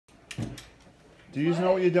Do you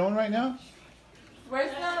know what you're doing right now?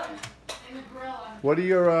 Where's the... In the grill. What are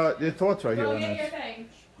your thoughts right here Go on get your this? thing.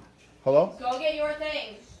 Hello? Go get your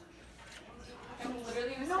thing. I'm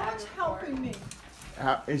literally No one's helping me.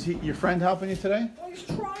 Is your friend helping you today? Well, he's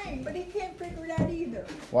trying, but he can't figure it out either.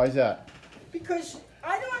 Why is that? Because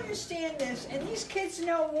I don't understand this, and these kids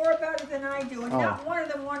know more about it than I do, and not one of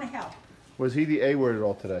them want to help. Was he the A word at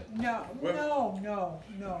all today? No.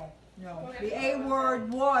 The A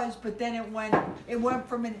word was, but then it went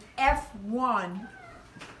from an F1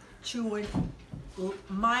 to a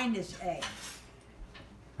minus A.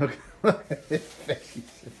 Look at his face.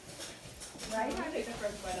 Right?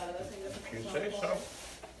 You say so.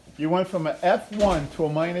 You went from an F1 to a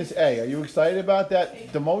minus A. Are you excited about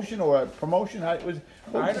that demotion or a promotion? How it was?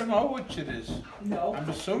 I don't know which it is. No. I'm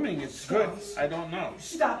assuming it's good. I don't know.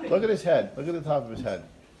 Stop it. Look at his head. Look at the top of his head.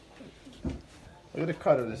 Look at the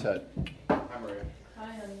cut of his head. Hi,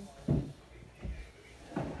 honey.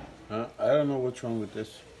 I don't know what's wrong with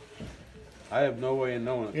this. I have no way of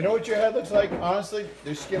knowing it. You know what your head looks like? Honestly,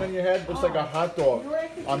 the skin on your head looks like a hot dog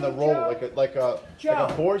on the roll, like a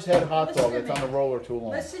boar's head hot dog that's on the roller too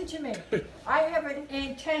long. Listen to me. I have an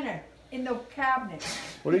antenna in the cabinet.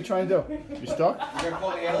 What are you trying to do? You stuck? You're gonna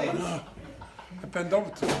call the aliens. I bend over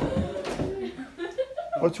to it.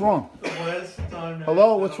 What's wrong?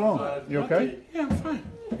 Hello, what's wrong? You okay? Yeah, I'm fine.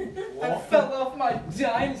 I fell off my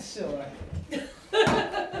dinosaur.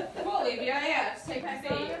 Cool, Olivia. Yeah, take my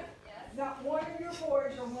seat. Not one of your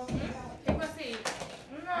boys are willing to help. Take my seat.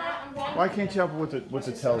 No, I'm going. Why can't you help with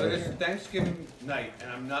the It's television? Thanksgiving night,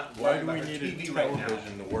 and I'm not Why worried do about we her need a TV right now.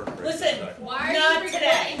 television to work right Listen. now? Why Not are you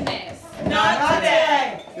today. recording this? Not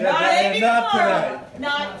today. Maybe not tomorrow.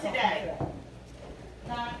 Not today.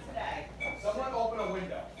 Not today. Someone open a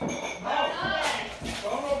window. Not today.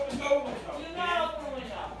 Don't open no window. Do not open the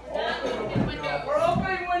window. Open windows. We're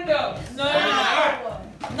opening windows. No.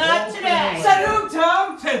 Not today. Said who,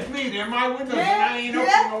 Tom? Said me. They're my windows, and I ain't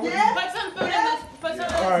opening no window. Put some food in this. Put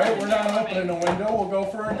some. All right, we're not opening a window. We'll go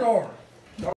for a door.